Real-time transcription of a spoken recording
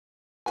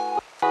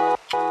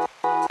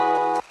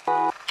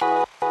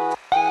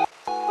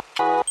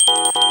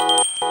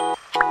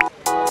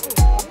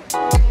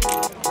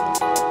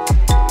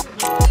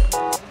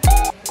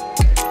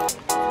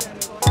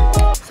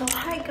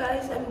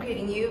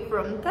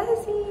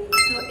blessing.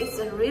 So it's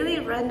a really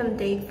random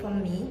day for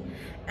me,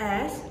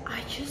 as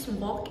I just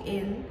walk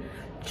in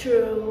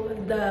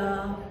through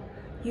the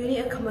uni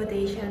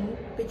accommodation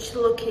which is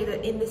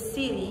located in the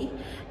city,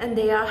 and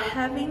they are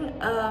having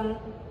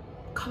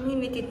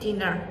community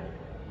dinner.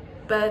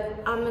 But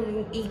I'm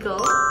an eagle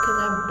because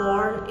I'm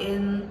born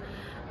in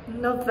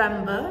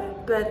November.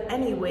 But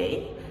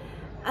anyway,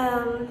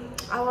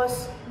 I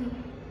was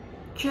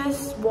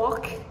just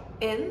walk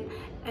in,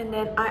 and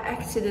then I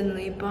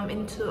accidentally bumped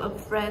into a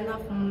friend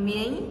of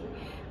mine,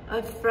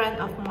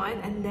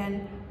 and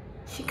then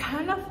she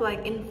kind of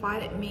like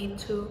invited me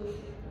to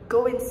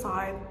go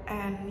inside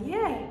and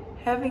yeah,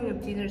 having a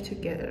dinner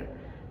together.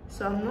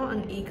 So I'm not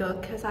an eagle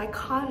because I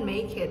can't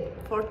make it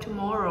for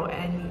tomorrow,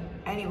 and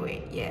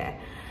anyway, yeah.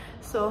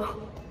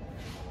 So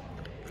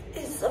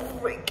it's a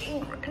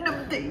freaking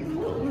random day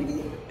for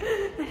me.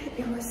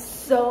 It was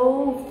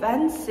so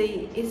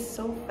fancy. It's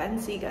so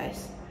fancy,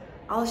 guys.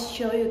 I'll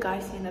show you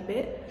guys in a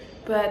bit,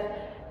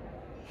 but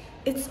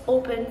it's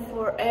open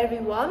for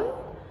everyone.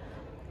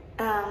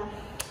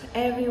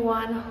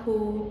 Everyone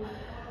who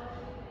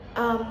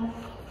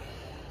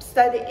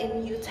study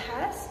in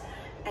UTAS.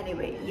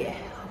 Anyway, yeah,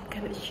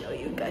 I'm gonna show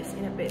you guys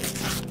in a bit.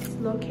 It's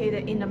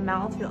located in the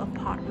Melville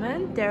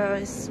apartment. There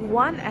is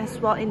one as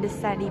well in the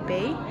Sandy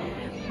Bay,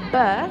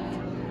 but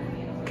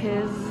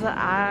because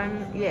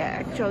I'm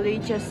actually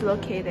just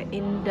located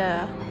in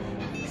the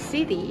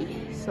city,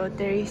 so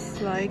there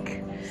is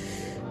like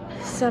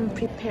some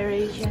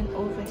preparation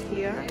over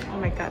here. Oh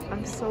my god,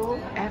 I'm so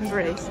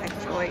embarrassed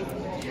actually.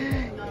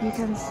 You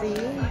can see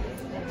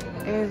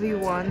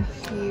everyone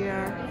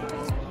here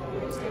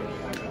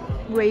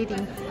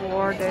waiting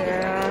for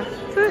their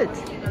food.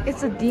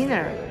 It's a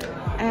dinner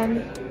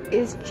and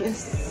it's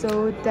just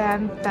so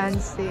damn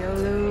fancy.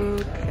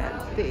 Look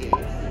at this.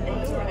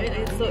 Right?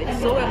 It's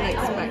so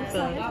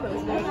unexpected.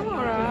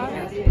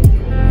 Alright.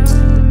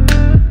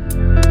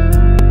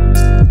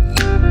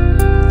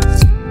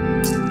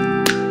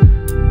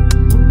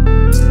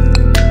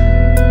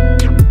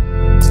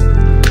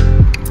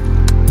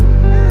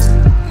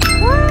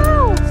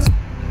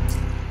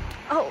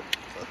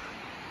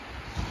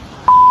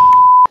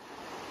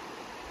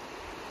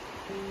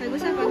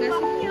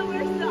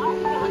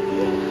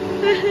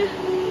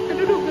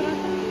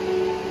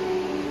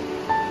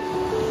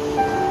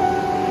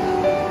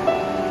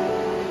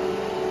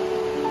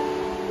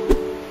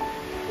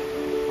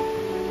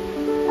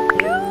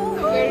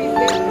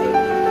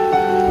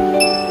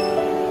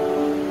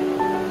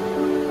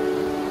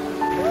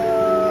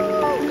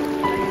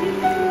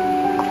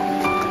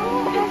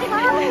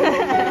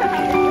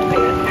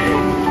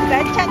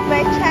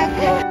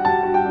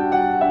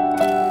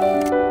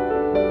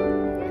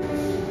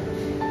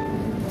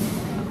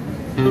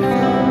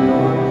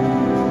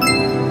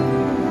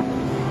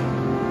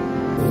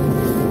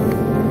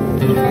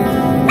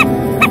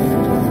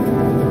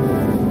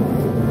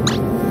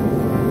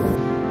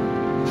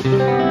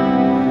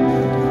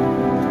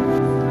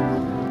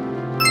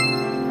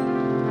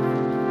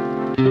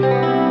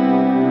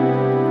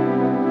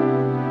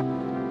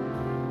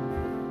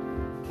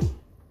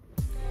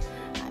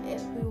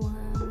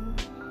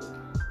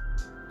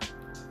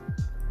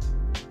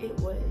 It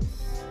was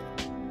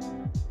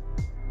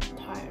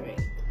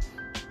tiring,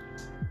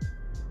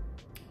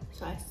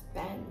 so I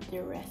spent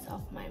the rest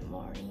of my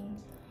morning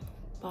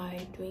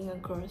by doing a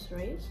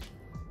groceries.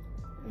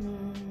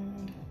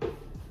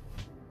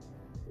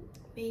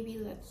 Maybe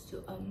let's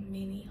do a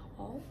mini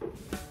haul.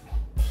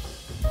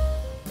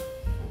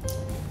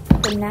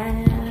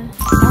 Banana,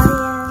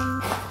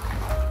 onion,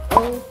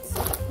 oats,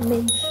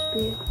 mince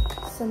with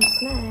some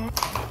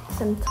snacks,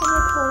 some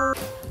tomato.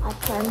 I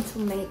plan to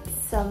make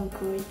some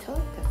burrito,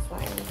 that's why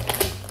I'm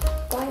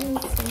buying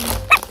some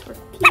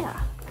tortilla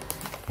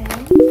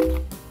and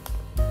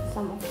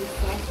some of the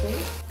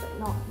sauces, but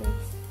not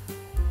this.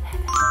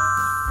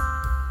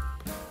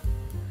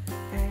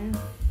 And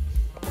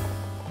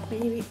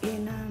maybe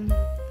in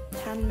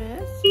 10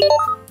 minutes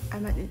I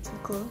might need to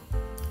go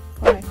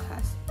for my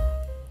class.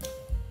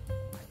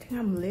 I think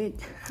I'm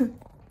late.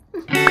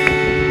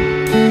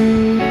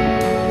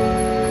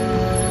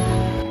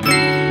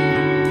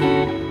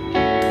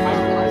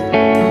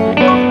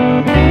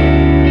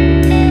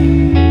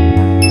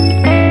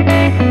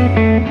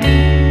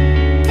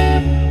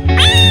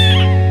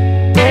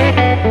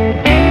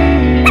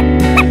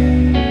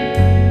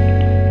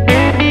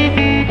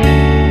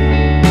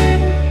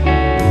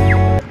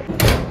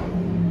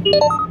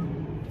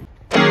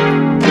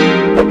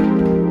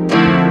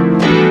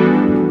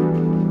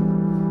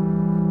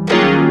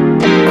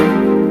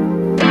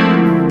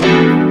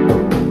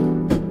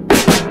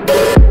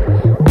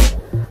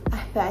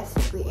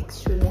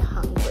 Extremely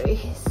hungry,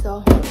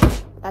 so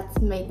let's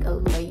make a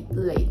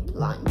late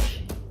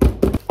lunch.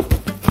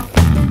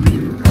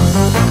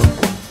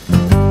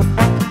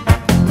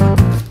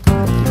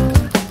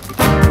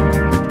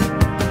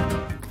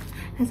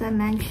 As I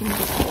mentioned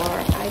before,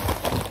 I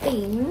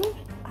think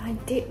I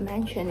did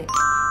mention it,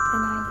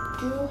 and I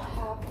do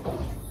have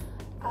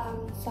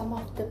some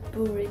of the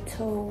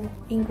burrito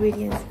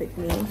ingredients with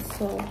me,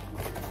 so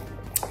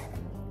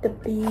the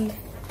beef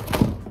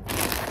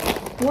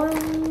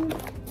one,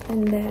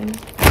 and then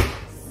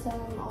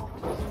some of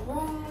the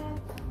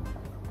wrap.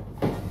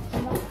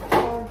 Not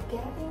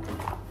forgetting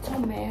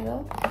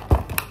tomato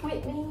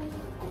with me.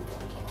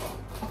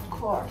 Of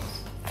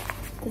course,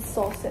 the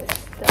sauces,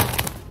 the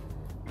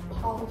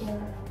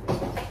powder,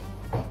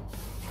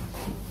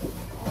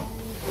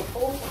 and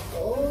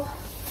also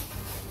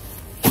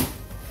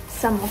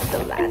some of the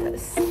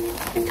lettuce.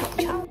 Chop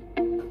chop.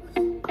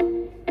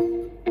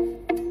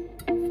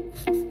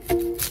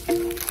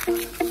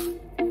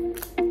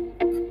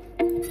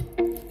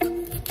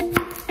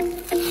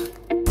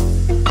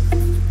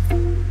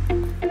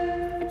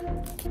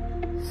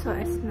 So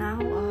it's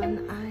now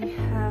on. I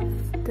have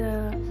the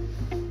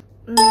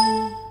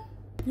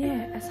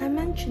yeah, as I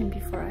mentioned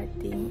before, I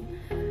think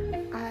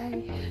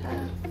I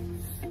have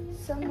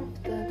some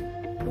of the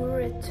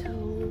burrito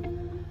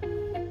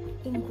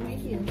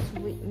ingredients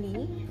with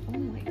me. Oh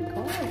my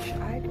gosh,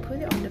 I put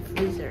it on the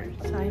freezer,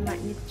 so I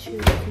might need to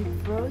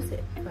defrost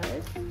it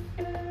first.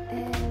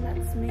 And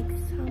let's make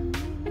some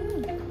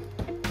meat.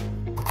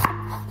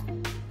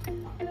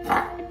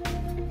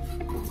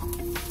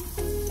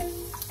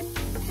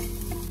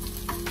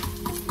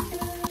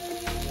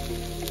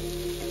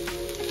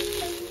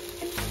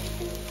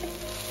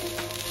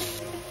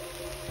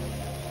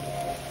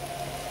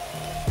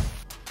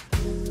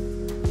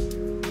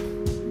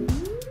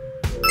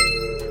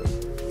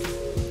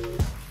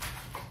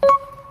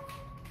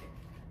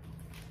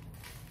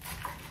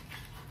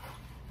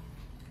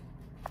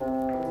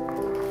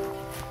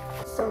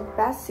 So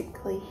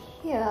basically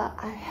here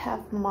I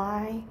have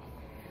my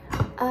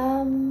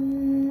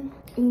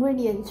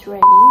ingredients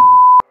ready.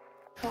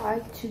 Try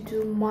to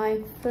do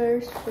my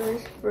first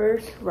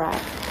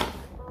wrap.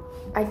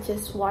 I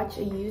just watched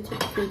a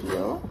YouTube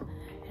video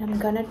and I'm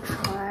gonna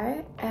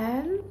try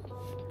and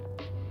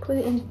put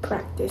it in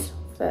practice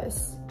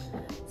first.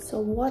 So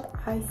what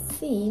I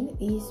seen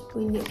is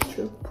we need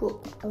to put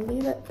a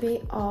little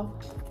bit of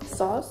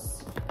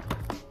sauce,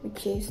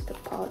 which is the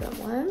powder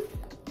one,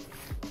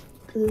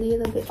 a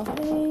little bit of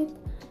it,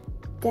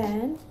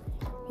 then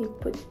we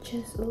put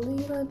just a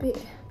little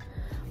bit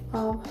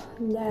of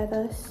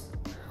lettuce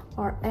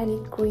or any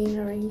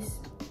greeneries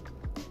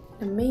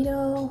in the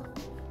middle,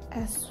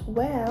 as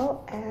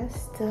well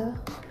as the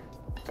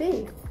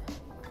beef.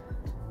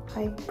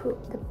 I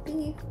put the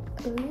beef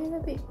a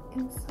little bit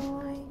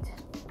inside.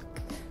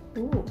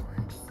 Ooh,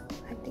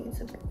 I think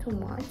it's a bit too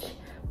much,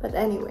 but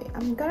anyway,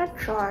 I'm gonna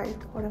try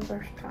for the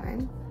first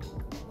time.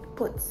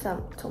 Put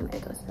some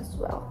tomatoes as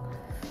well.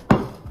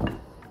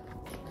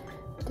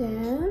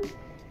 Then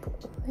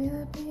put a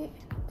little bit.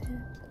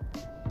 Then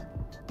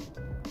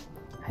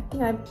I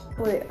think I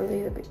put it a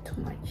little bit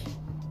too much.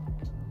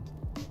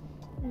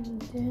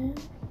 And then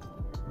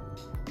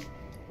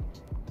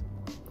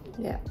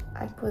yeah,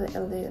 I put it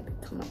a little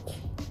bit too much.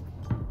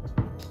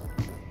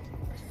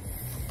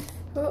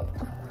 Oh,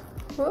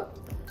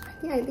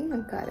 I think I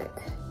got it.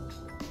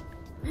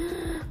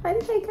 I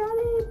think I got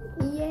it.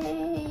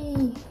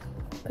 Yay!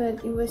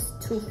 But it was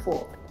too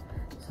full,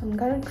 so I'm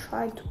gonna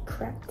try to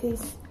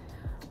practice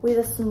with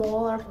a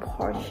smaller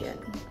portion.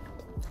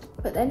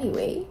 But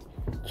anyway,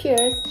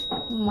 cheers,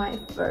 my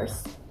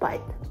first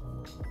bite.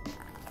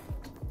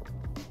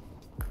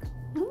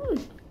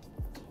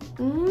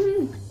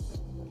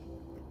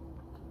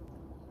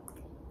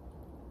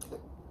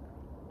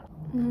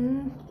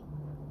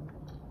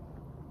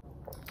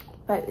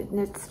 But it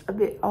needs a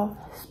bit of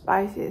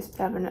spices,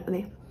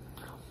 definitely.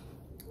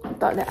 I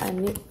thought that I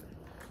need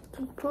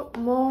to put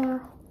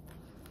more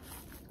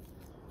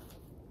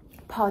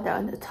powder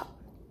on the top.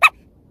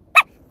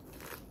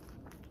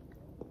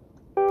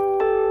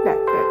 That's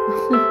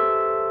it.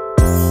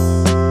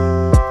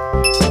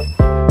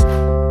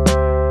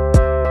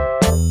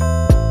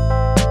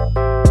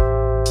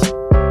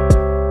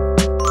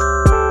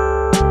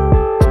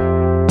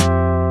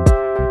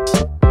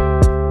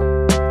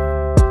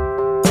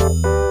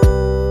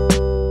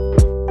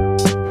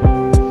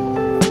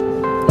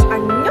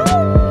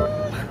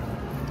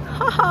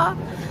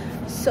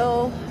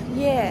 So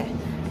yeah,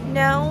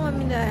 now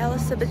I'm in the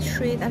Elizabeth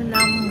Street and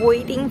I'm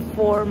waiting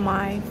for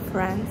my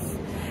friends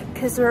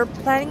because we're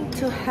planning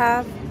to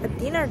have a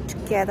dinner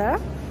together.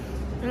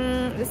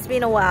 It's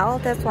been a while,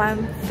 that's why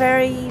I'm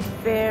very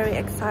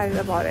excited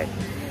about it.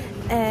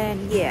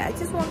 And yeah, I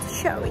just want to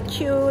share with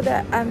you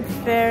that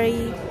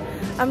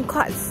I'm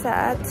quite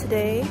sad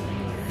today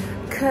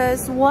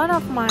because one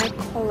of my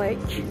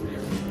colleagues,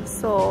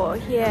 so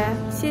yeah,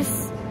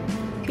 she's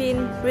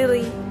been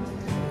really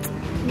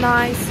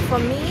nice for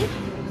me,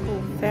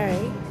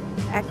 very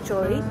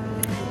actually,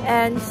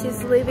 and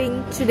she's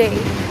leaving today.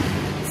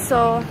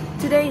 So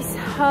today is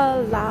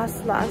her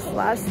last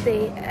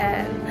day,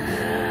 and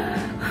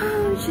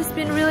she's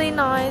been really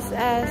nice,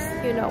 as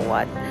you know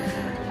what,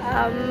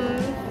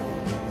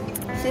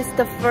 she's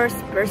the first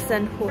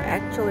person who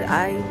actually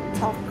I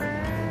talk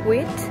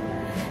with,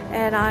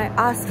 and I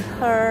asked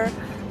her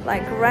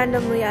like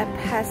randomly. I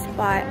passed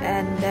by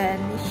and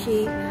then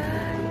she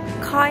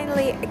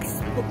kindly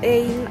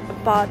explained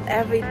about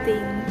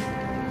everything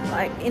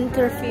like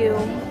interview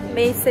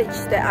message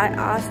that I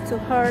asked to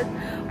her,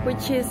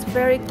 which is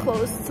very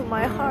close to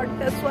my heart.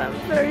 That's why I'm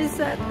very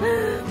sad.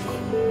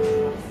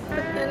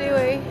 But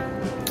anyway,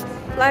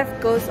 life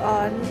goes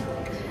on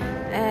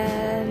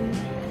and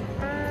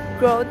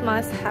growth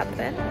must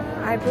happen,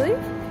 I believe.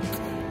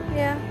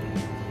 Yeah.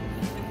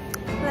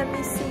 Let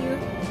me see you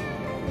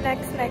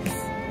next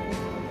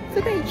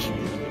footage.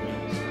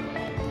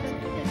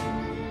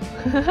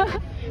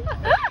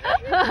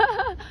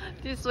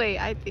 This way,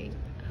 I think.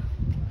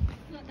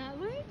 Not that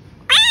way?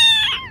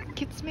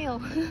 Kids meal.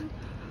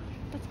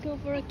 Let's go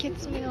for a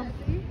kids meal.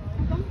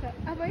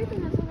 Apa itu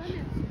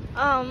masalahnya?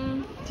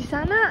 Di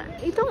sana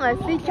itu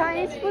nggak sih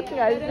Chinese food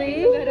nggak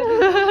sih?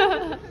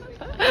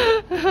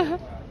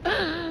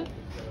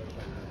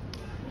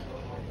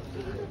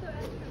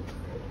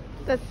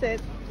 That's it.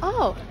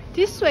 Oh,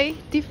 this way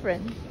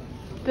different.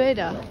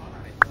 Better.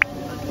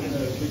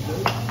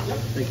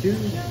 Thank you.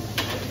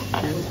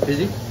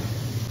 Busy?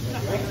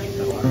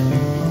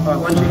 Alright,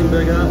 one chicken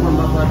burger, one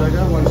buffalo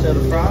burger, one set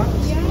of fries.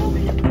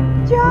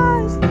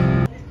 Josh,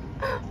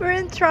 we're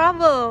in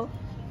trouble.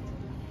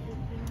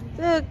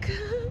 Look,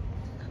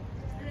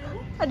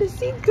 ada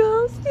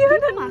seagulls. Dia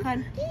udah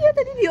makan. Iya,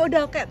 tadi dia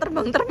udah kayak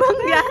terbang-terbang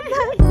di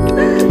atas.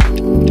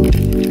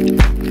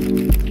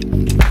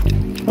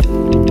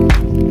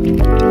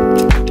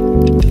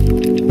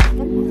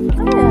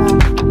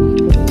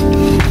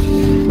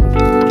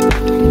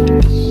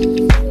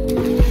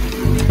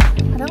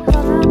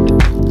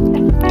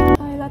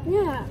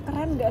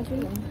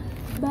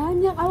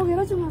 Banyak, aku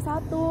kira cuma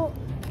satu.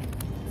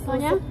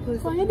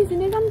 Soalnya di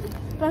sini kan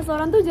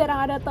restoran tuh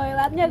jarang ada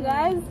toiletnya,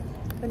 guys.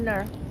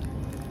 Bener.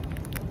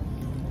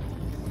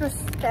 Terus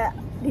kayak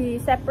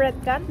di separate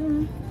kan,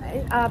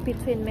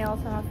 between male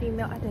sama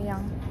female, ada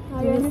yang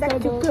unisex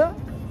juga.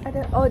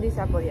 Ada, oh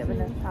disable ya,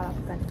 bener, salah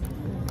bukan.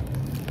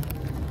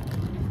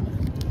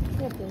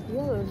 Ya dia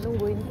loh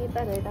nungguin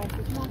kita dari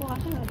tadi. Mau aku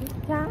kasih nggak sih?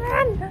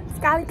 Jangan,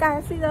 sekali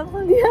kasih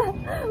langsung dia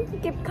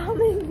keep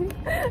coming.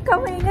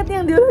 Kamu inget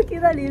yang dulu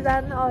kita di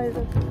sana? Oh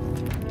itu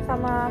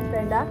sama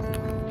Brenda.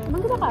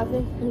 Emang kita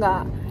kasih?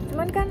 Enggak,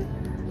 cuman kan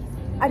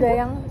ada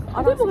yang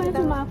Tapi bukannya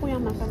cuma aku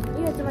yang makan?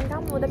 Iya, cuman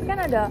kamu, tapi kan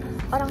ada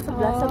orang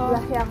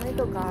sebelah yang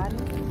itu kan.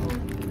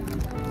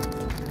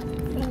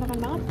 Makan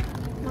banget,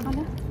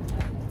 makannya.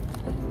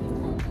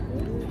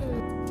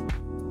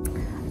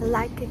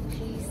 Like a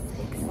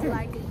G6,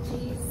 like a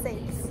G6.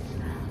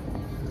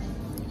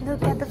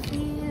 Look at the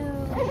view.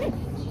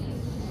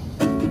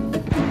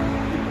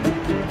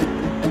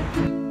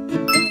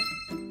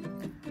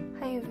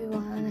 Hi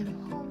everyone, I'm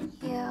home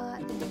here.